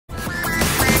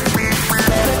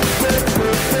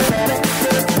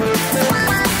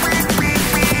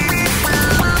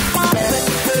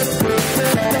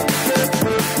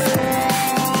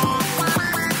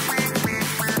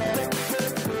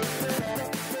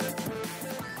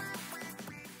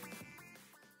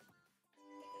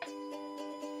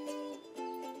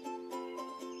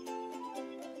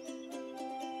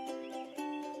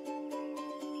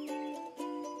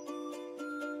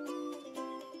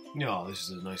Oh, this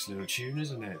is a nice little tune,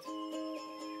 isn't it?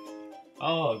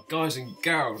 Oh, guys and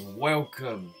girls,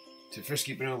 welcome to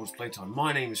Frisky Bonobo's Playtime.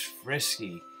 My name is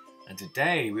Frisky, and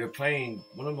today we are playing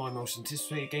one of my most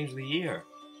anticipated games of the year,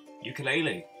 Yooka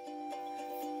Laylee.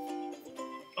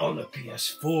 On the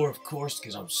PS4, of course,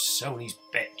 because I'm Sony's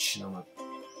bitch and I'm a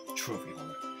trophy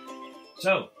hunter.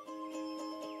 So,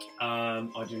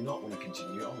 I do not want to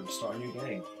continue. I'm going to start a new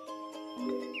game.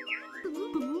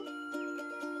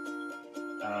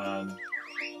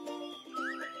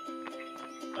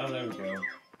 Oh, there we go.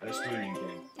 Let's do a new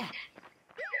game.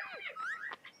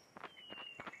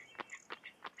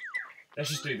 Let's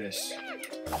just do this.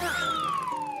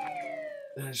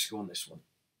 Let's just go on this one.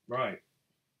 Right.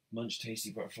 Munch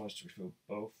tasty butterflies to refill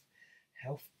both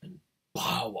health and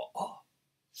power.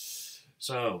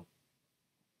 So,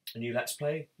 a new Let's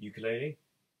Play, Yooka Laylee.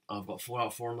 I've got 4 out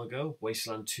of 4 on the go.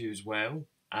 Wasteland 2 as well.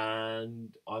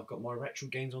 And I've got my retro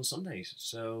games on Sundays.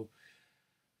 So,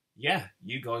 yeah,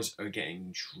 you guys are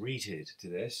getting treated to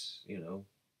this. You know,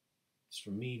 it's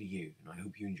from me to you, and I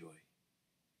hope you enjoy.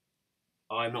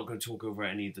 I'm not going to talk over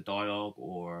any of the dialogue,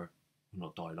 or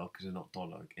not dialogue, because there's not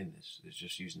dialogue in this. It's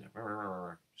just using it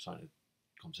silent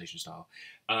conversation style.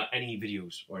 Any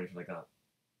videos or anything like that,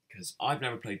 because I've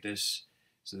never played this,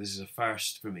 so this is a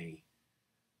first for me.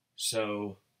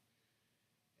 So,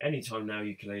 anytime now,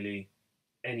 Yooka Laylee.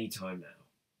 Anytime now.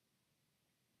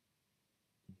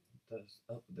 That's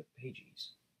up the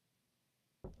pages.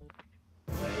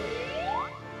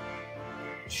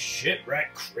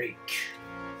 Shipwreck Creek.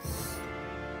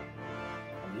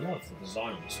 I love the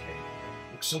design on this game.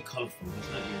 It looks so colourful,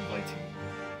 doesn't it? You're inviting.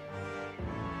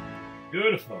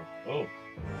 Beautiful. Oh.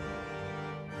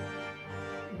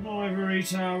 Ivory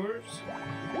towers.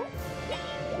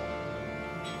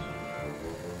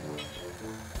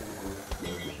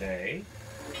 Okay.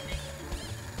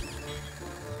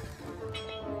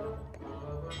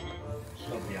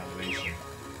 Love the animation.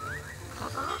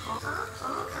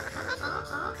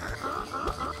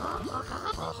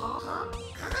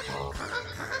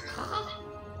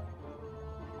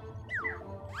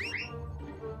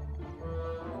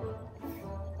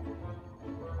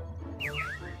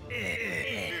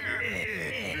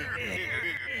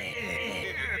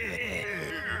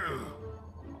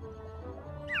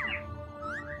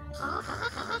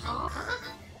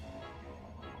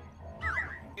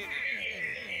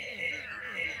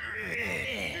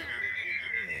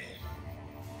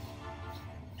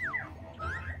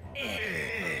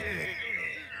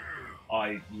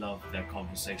 I love their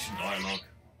conversation dialogue.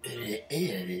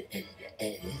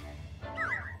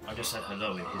 I just said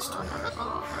hello in his tone,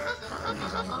 in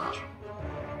his language.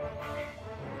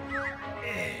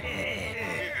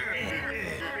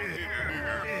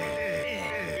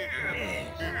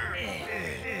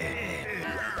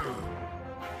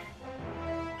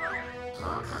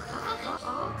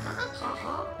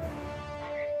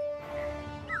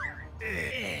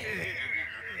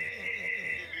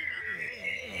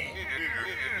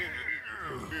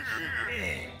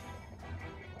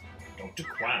 Dr.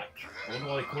 Quack. I wonder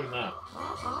why they call him that.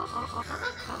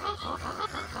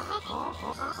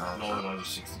 No, I was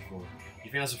 64.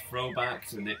 You think that's a throwback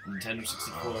to the Nintendo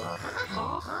 64?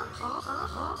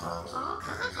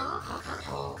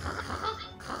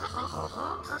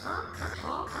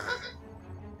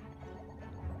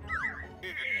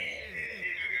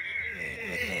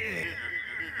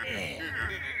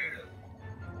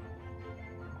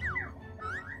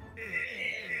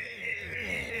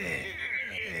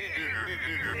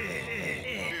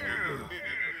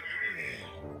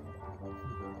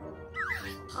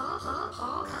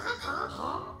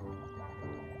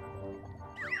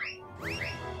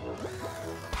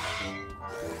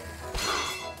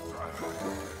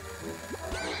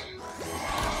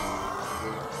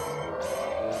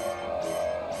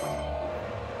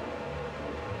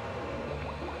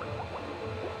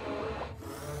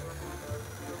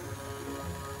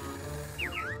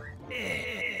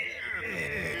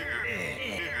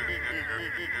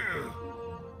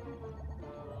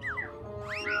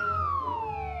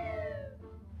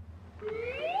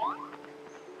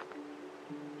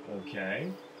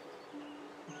 Okay.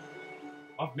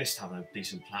 I've missed having a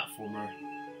decent platformer.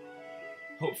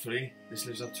 Hopefully, this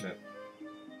lives up to it.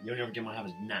 The only other game I have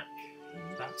is Knack,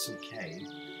 and that's okay.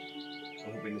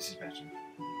 I'm hoping this is better.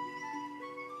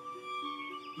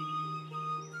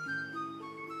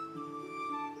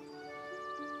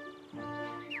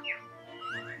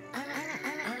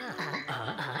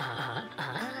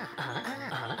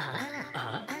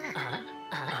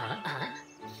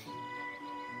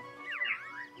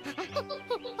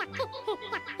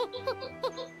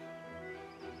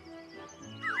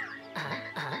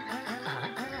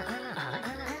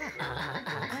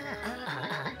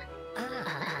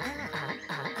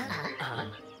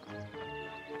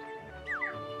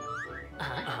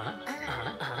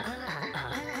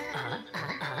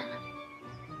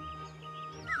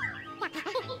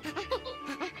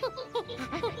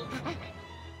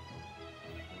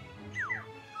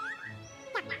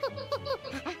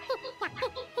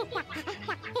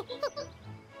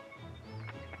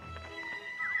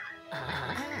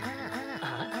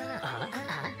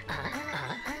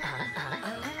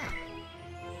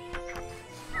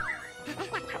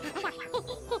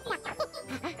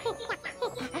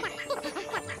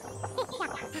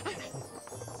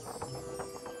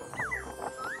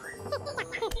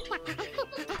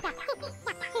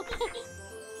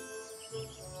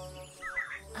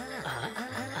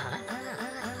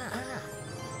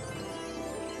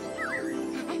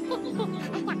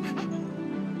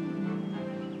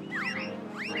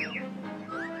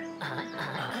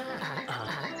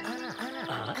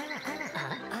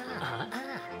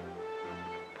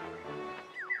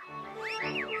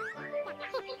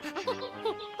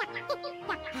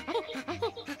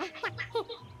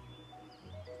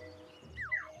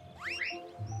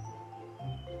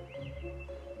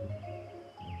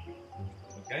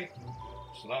 Okay,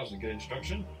 so that was a good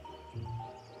introduction.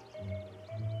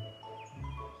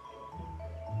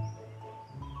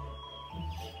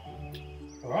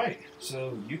 Alright,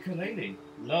 so Yooka Laylee.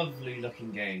 Lovely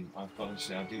looking game. I've got to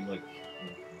say, I do like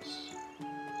this.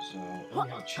 So, oh, we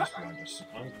have a chest behind us, so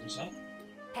can I open this up?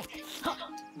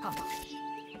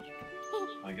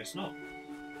 I guess not.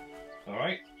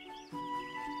 Alright.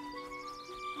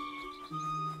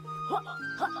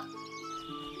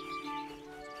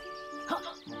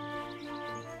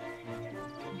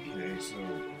 Okay, so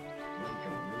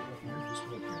where is this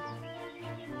working?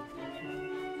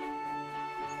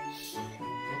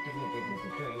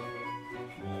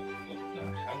 What the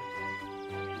hell?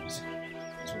 It's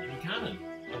open cannon.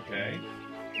 Okay.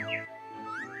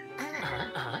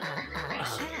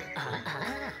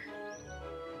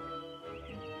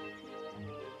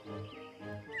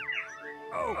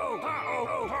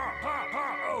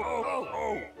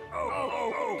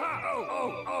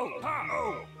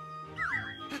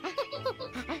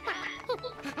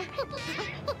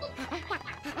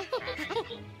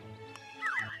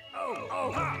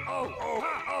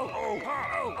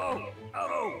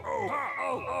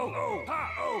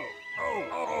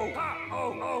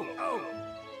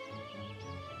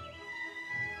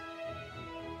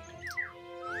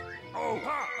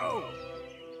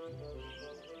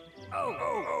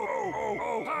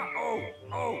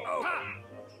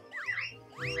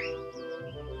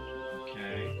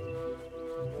 Okay.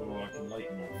 Oh, I can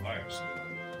light more fire.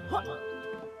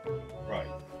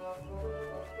 Right.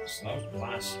 So that was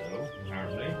blast though,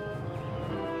 apparently.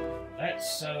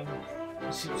 Let's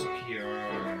see what's up here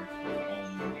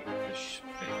on this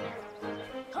thing.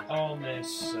 On this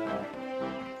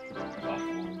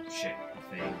platform ship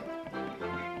thing.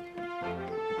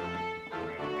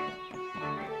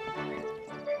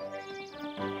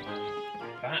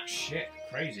 That shit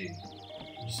crazy.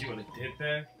 You see what it did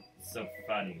there? So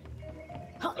funny.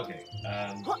 Okay,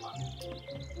 jump.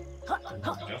 Okay,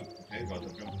 got the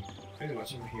jump. Ooh,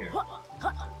 what's over here?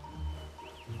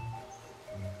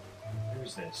 Who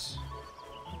is this?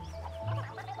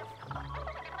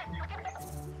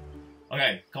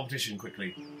 Okay, competition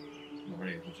quickly. Not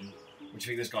really a competition. What do you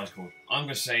think this guy's called? I'm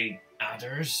gonna say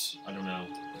adders. I don't know.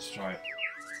 Let's try it.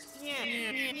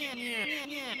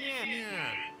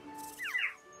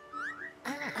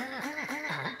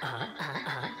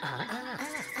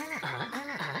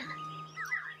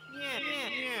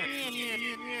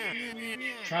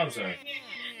 Trouser.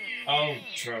 Oh,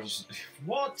 trousers.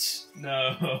 What?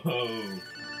 No.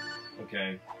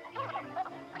 Okay.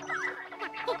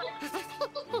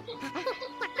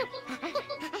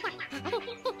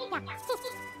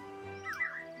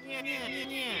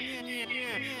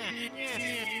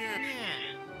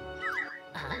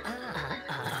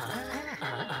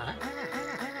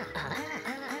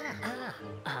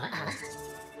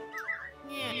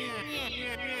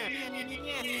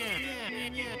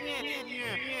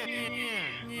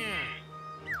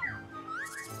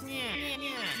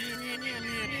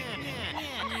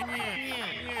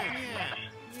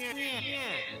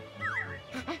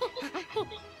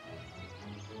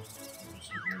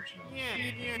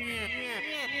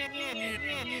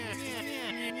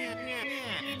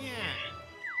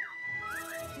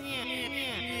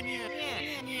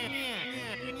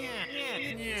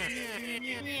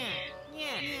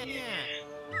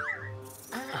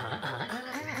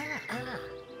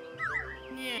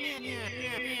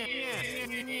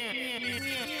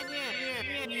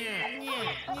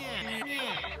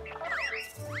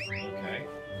 Okay.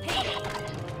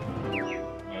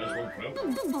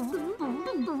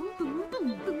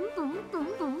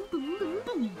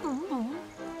 There's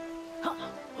one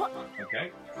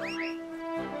okay.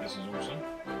 This is awesome.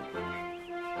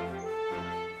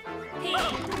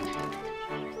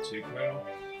 Two quill.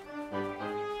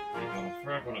 We've got a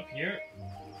third one up here.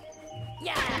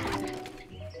 Yeah.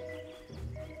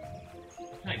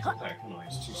 I can't get there, can I?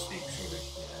 It's too steep, surely.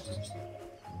 Yeah, it's too steep.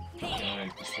 Can I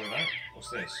destroy that? What's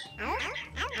this?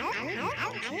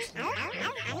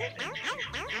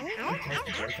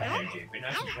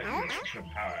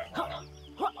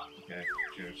 Okay,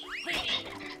 cheers.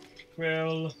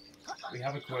 Quill. We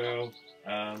have a quill.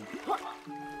 Can't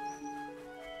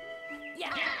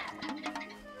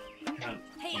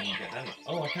even get them.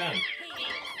 Oh, I can.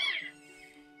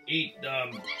 Eat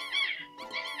them.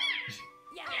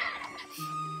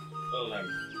 Oh, there we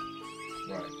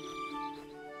go. Right.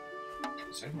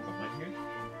 Is anything behind here?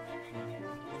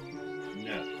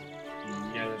 No.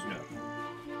 No, there's no.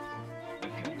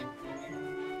 Okay.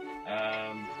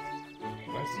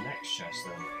 Where's the next chest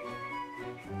then?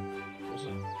 Was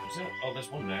it? Oh,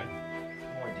 there's one there.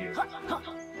 No idea.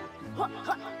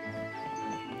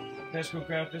 let's go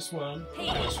grab this one.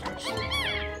 First.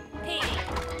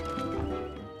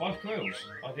 5 quills.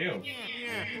 Ideal.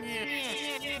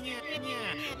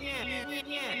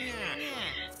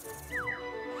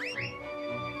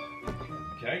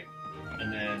 Okay. And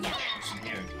then what's in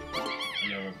here?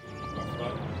 Another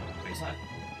butterfly. What's that?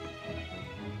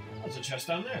 There's a chest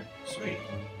down there. Sweet.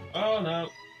 Oh no.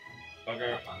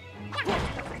 Bugger.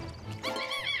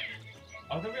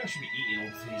 I don't think I should be eating all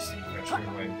these things right straight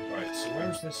away. Right, so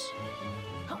where's this?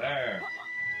 There.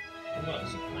 Hold on,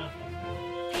 there's a plant.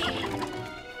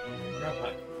 Grab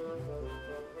that.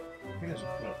 I think there's a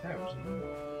plant there, wasn't there?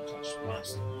 Touch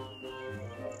plastic.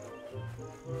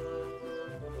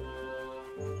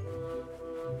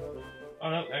 Oh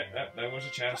no, there was a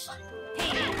chest.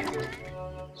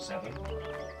 7.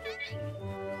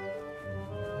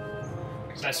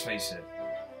 Because let's face it,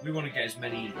 we want to get as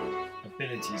many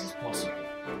abilities as possible,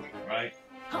 right?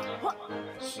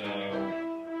 So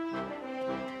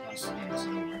that's the thing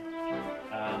over.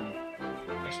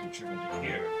 Let's go trigger into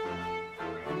here.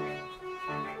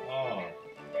 Oh.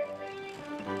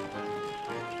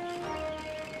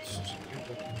 Such a good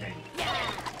looking game.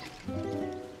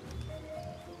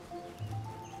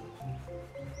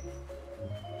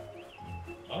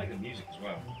 I like the music as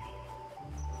well.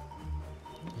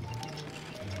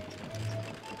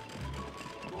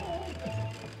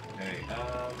 Okay,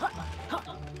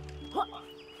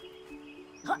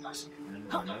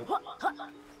 right.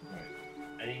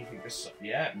 Anything this side?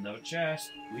 Yeah, another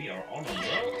chest. We are on the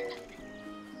road.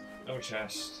 Another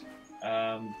chest.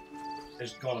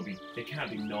 There's gotta be. There can't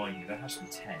be 9 here. There has to be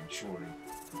 10, surely.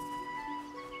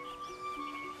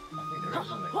 I think there is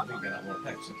something. I didn't get that worked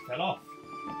out because it fell off.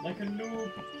 Like a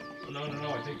noob. Oh, no, I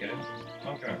did get it.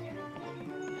 Okay.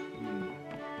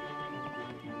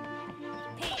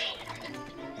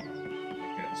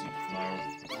 Get some flower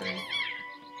thing.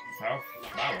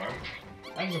 Flower?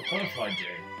 That is a butterfly,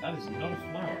 Jay. That is not a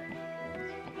flower.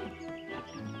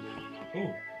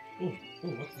 Oh,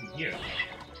 what's in here?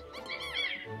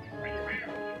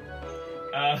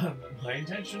 My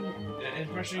impression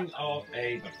of a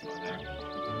butterfly there.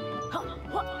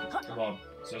 Come on.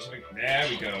 So something. There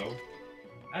we go.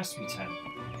 Has to be 10.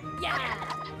 Yeah.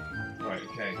 Right.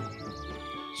 Okay.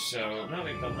 So now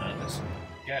we've done that, let's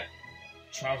get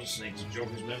Trouser Snake to jog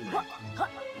his memory.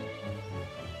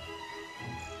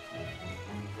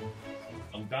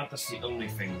 I'm glad that's the only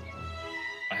thing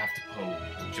I have to pull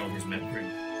to jog his memory.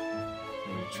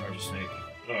 Trouser Snake.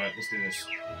 All right. Let's do this.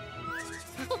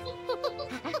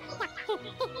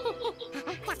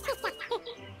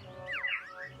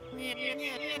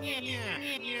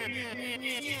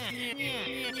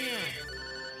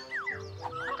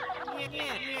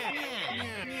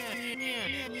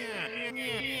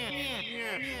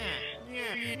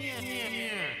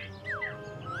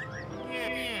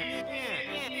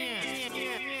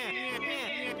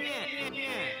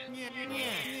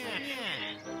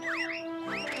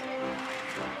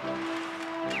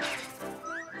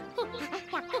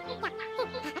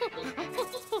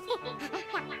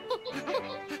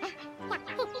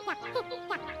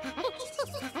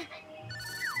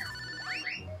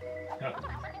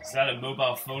 Is that a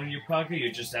mobile phone in your pocket?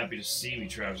 You're just happy to see me,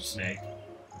 Trouser Snake.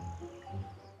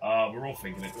 We're all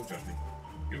thinking it. Don't judge me.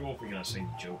 You're all thinking that same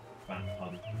joke. Bad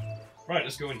pun. Right,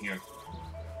 let's go in here.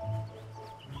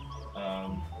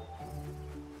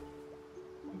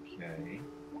 Okay.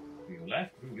 We go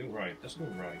left. We can go right. Let's go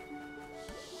right.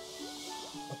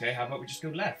 Okay, how about we just go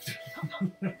left?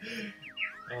 To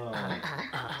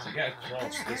get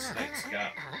across this next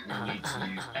gap, we need to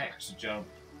use X to jump.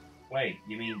 Wait,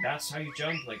 you mean that's how you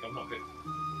jump? Like, I'm not good.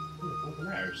 Ooh, open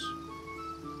letters.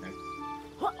 Okay.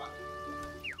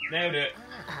 Nailed it.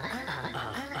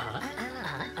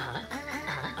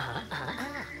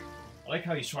 I like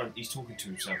how he's talking to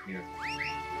himself here.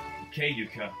 Okay,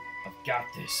 Yooka, I've got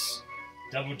this.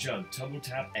 Double jump, double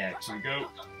tap X. Here we go.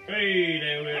 Hey,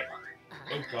 nailed it.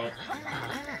 Oh god.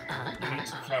 You need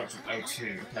to crouch with L2.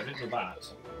 Okay, I didn't know that.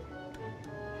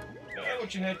 Oh,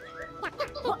 watch your head.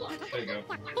 There you go.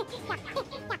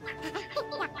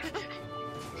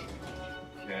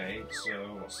 Okay, so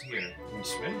what's here? Can we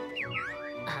swim?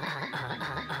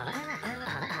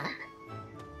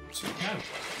 So we can.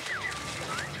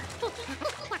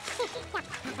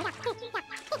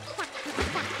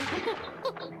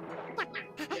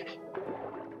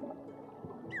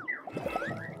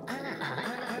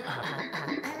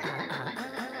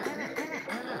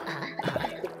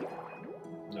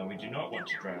 No, we do not want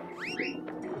to drown.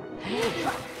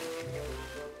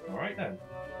 Alright then.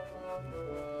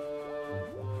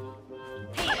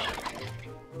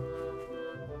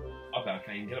 I bet I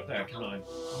can't even get up there, can I?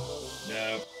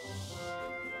 No.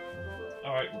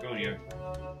 Alright, we're going here.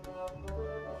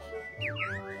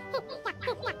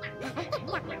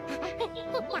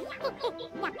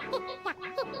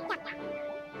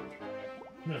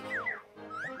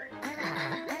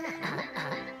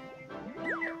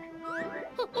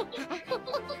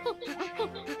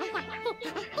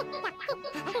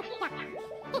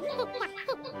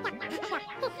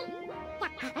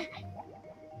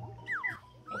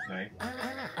 Okay.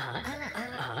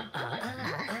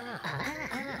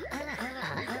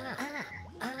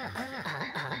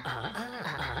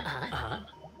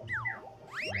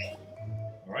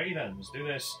 Alrighty then, let's do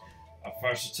this. Our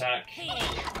first attack.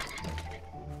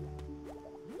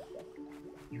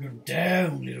 You're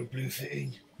down, little blue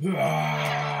thing.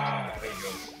 Ah, there you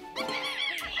go.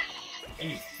 In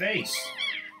your face.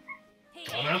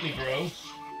 Come at me, bro.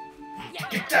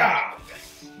 Get down!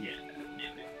 Yeah.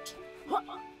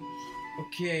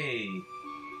 Okay.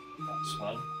 That's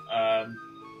fun.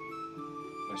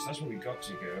 So that's where we got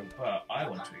to go, but I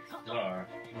want to explore.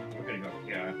 We're gonna go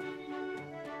here.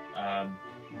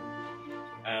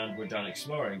 And we're done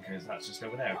exploring because that's just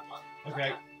over there.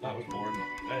 Okay, that was boring.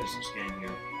 Let's just get in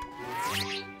here.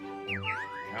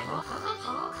 Camera.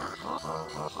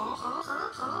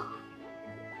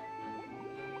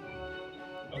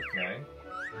 Okay.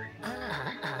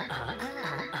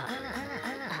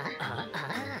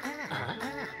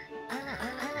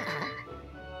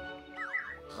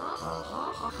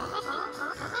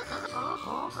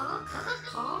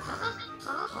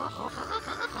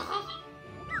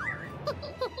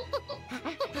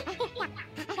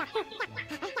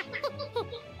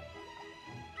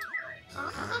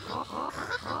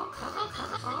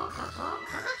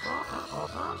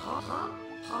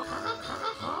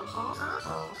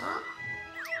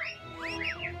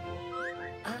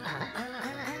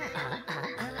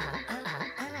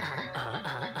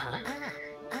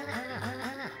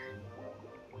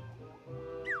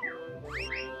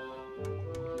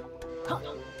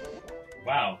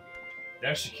 Wow,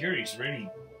 their security's really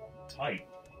tight.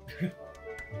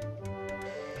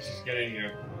 Let's just get in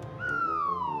here.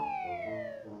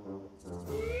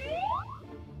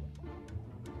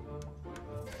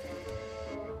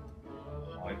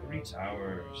 Ivory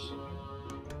Towers.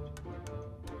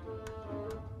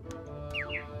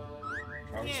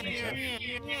 Probably snakes out.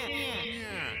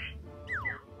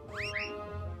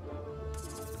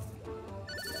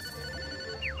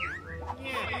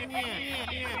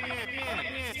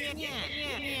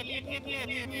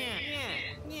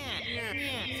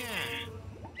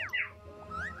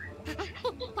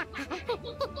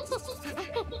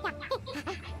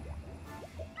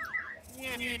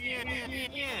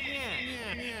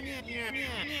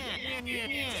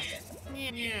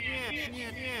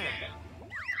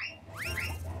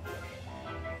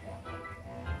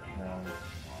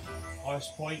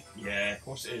 Highest point? Yeah, of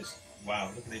course it is.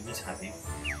 Wow, look at him, he's happy.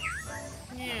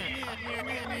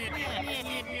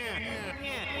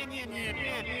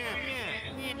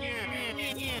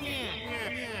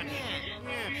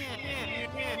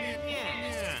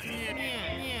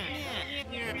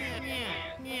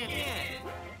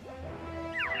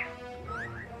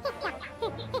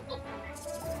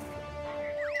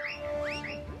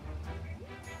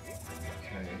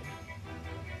 Okay.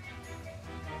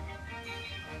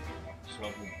 So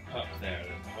I'll go up there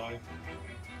then, have I?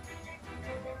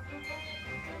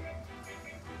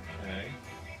 Okay.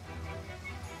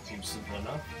 Seems simple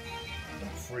enough. I'm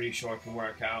pretty sure I can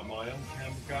work out my own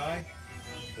camera guy.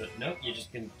 But nope, you're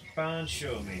just gonna keep on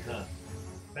showing me, huh?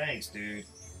 Thanks, dude.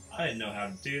 I didn't know how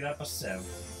to do that myself.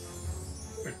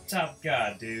 You're a top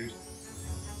guy, dude.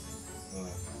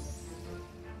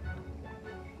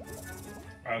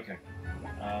 Okay.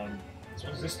 So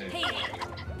what does this do?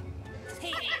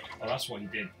 Oh, that's what he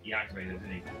did. He activated it,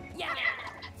 didn't he? Yeah.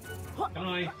 Can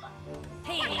I?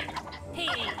 Hey.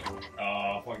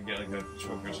 Oh, if I can get like a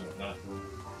shortcut or something like that.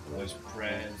 Those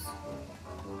prayers.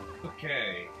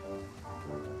 Okay.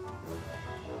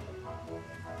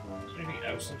 Is there anything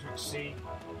else that we can see?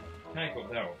 Can't go up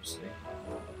there, obviously.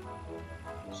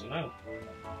 So no.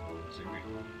 So we...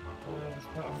 there's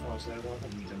butterflies there, though. I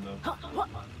don't need them though.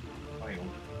 Hang on.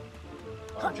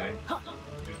 RJ.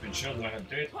 You've been shown how to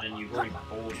do it, and you've already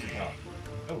ballsed it up.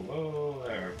 Oh, whoa,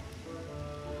 there.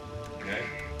 Okay.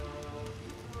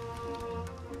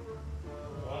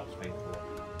 Oh, that's painful.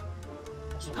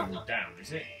 That's not going down,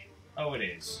 is it? Oh, it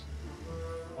is.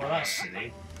 Well, that's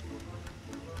silly.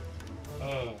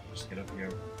 Oh, just get up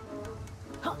here.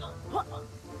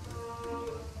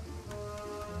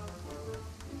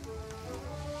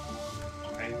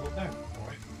 Okay, you go down.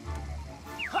 Alright.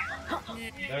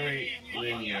 Very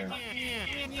linear.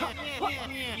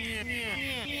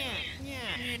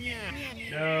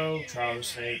 No, trouser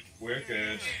snake. We're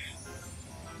good.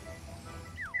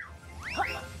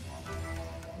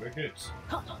 We're good.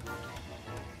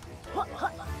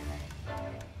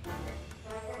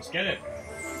 Let's get it.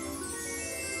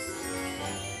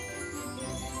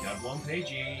 Got one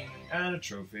pagey and a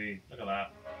trophy. Look at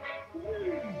that.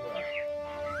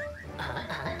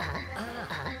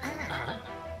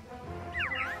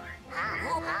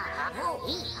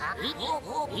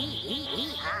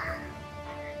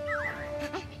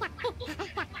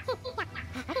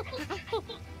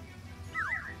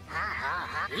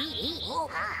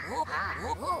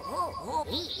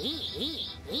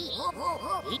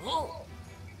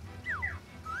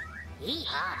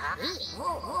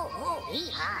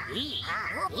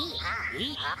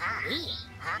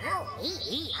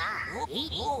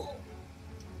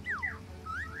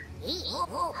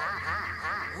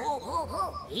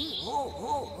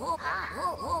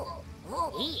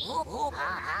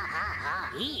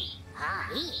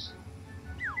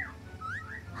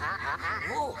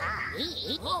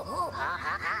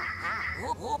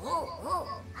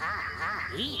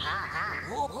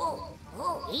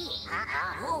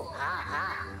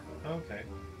 Okay.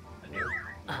 I knew.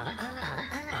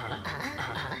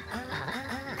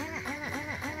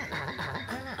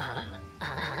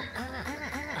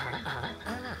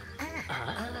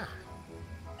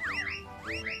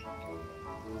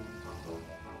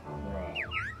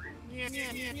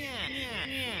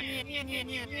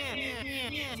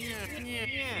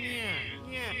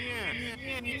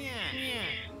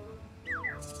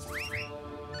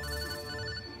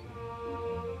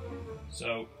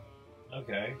 So,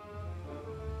 okay.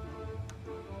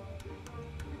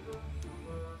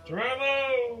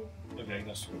 Geronimo! Okay,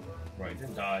 that's good. Right,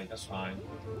 didn't die, that's fine.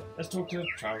 Let's talk to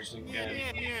Trousers again.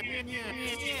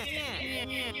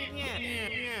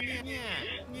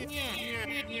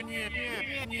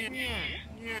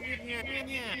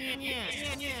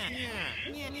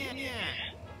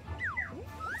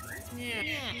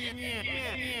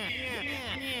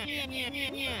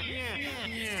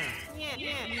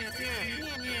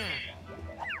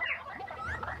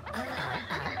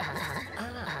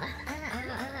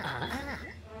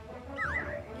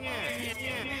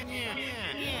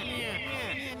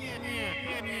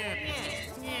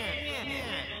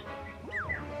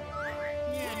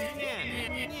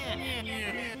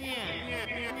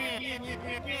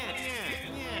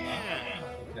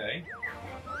 Okay.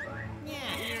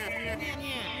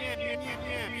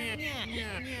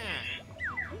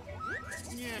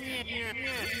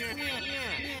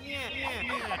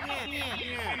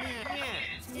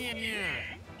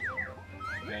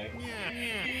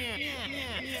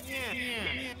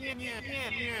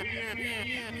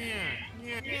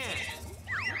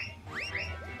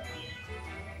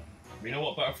 We know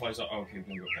what butterflies are. Oh, okay, we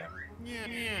can go back.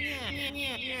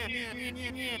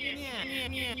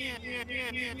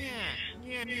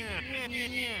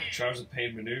 Trouser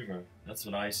pain maneuver. That's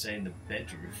what I say in the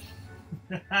bedroom.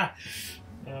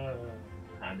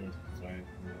 Handed. Sorry.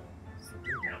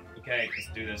 Okay, let's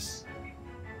do this.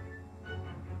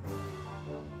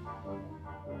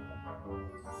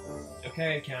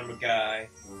 Okay, camera guy.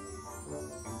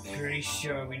 I'm pretty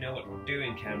sure we know what we're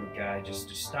doing, camera guy.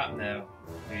 Just stop now,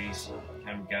 please,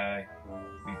 camera guy.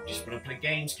 We just want to play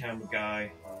games, camera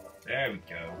guy. There we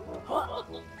go.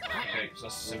 Okay, so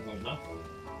that's simple enough.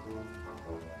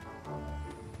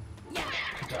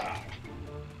 Ta-da.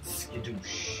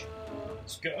 Skidoosh.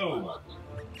 Let's go.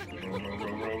 Row, row, row,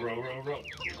 row, row, row, row.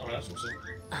 Oh, that's awesome.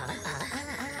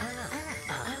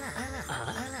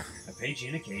 A pagey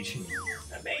and a cagey.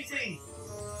 Amazing!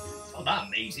 It's not that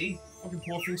amazing. Fucking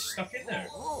poor thing's stuck in there.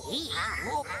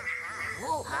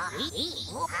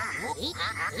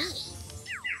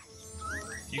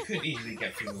 You could easily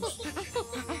get through those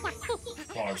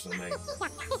bars though, mate.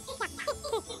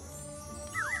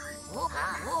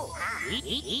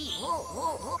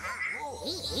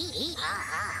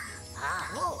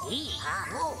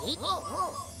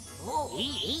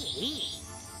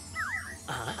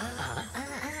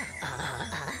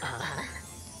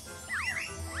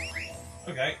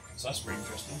 Okay, so that's pretty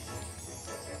interesting.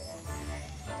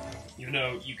 Even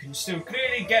though you can still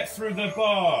clearly get through the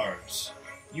bars.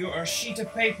 You are a sheet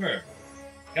of paper.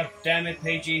 God damn it,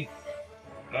 Pagey.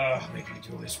 Ugh, making me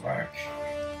do all this work.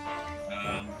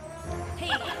 Hey.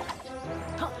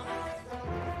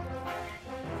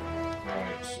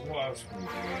 Right, so what else can we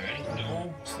do here? Anything at all?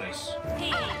 What's this?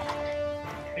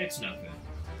 Hey. It's nothing.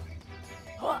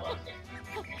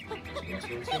 Let's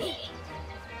go.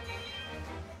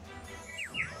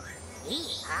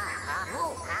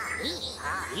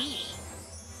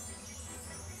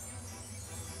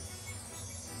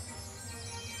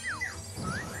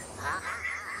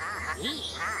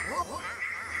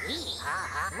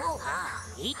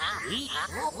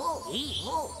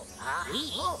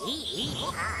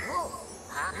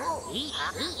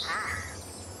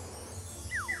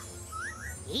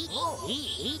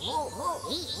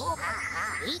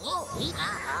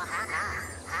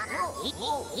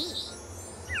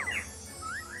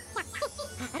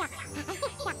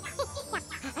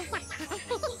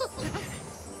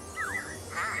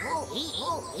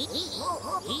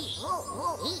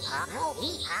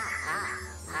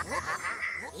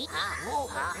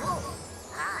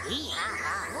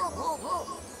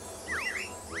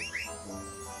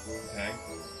 Okay.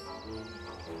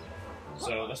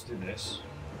 So let's do this.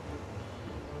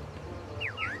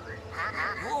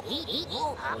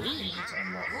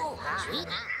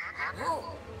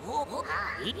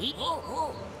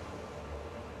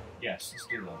 Yes, let's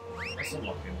do that. Let's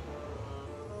unlock him.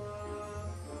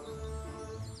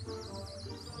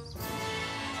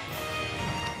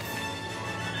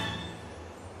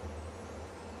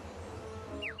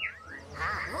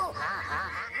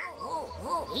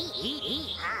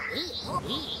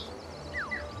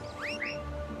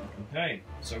 Okay,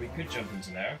 so we could jump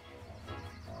into there.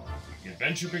 The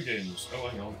adventure begins. Oh,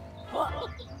 hang on.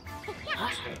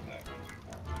 Let's get in there.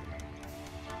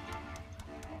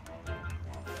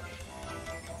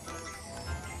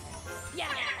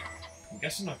 I'm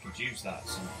guessing I could use that at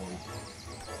some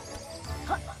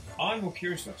point. I'm more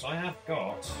curious because I have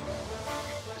got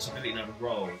this ability now to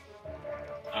roll.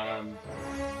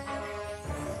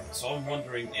 So I'm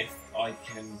wondering if I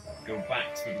can go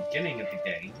back to the beginning of the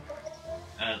game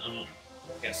and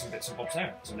get some bits and bobs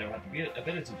there. So I never had the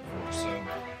ability before. So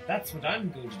that's what I'm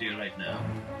going to do right now.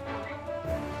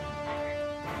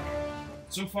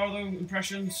 So far though,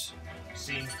 impressions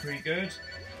seems pretty good.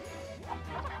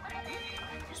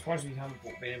 I'm surprised we haven't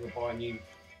been able to buy a new,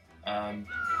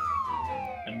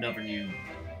 another new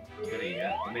ability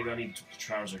yet. But maybe I need to talk to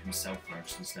Trouser himself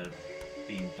first instead of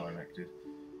being directed.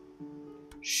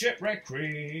 Shipwreck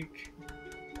Creek.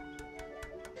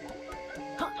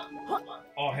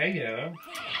 Oh hey yeah.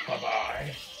 Bye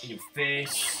bye. In your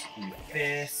face. In your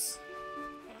face.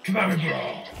 Come on,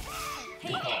 bro.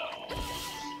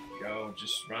 Yo,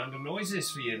 just random noises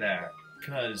for you there.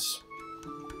 Cause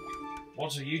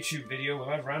what's a YouTube video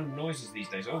without random noises these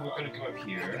days? Oh, we're gonna go up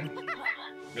here.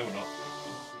 No, we're not.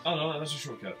 Oh no, that's a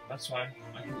shortcut. That's fine.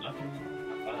 I can have that.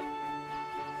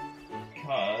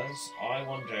 Because I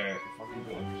wonder if I can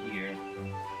go up here.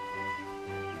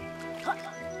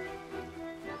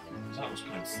 That was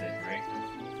kind of slippery.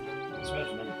 So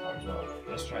there's another part as well.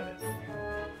 Let's try this.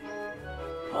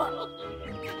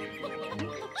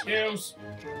 Skills!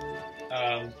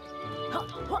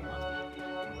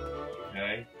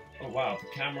 Okay. Oh wow, the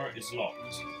camera is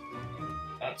locked.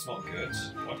 That's not good.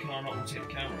 Why can I not rotate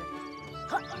the camera?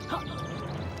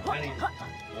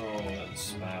 Oh,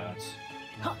 that's bad.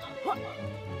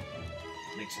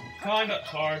 Makes it kind of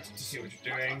hard to see what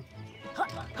you're doing.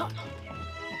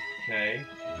 Okay.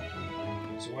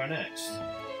 So where next?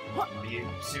 Are you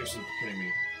seriously kidding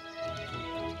me?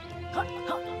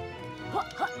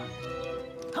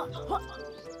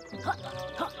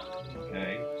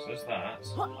 Okay, so there's that.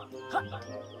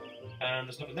 And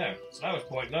there's nothing there. So that was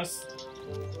pointless.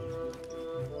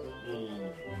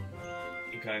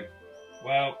 Okay.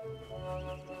 Well,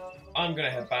 I'm gonna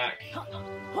head back,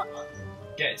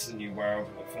 get to the new world,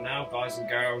 but for now, guys and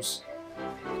girls,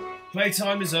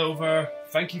 playtime is over.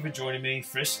 Thank you for joining me.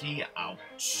 Frisky out.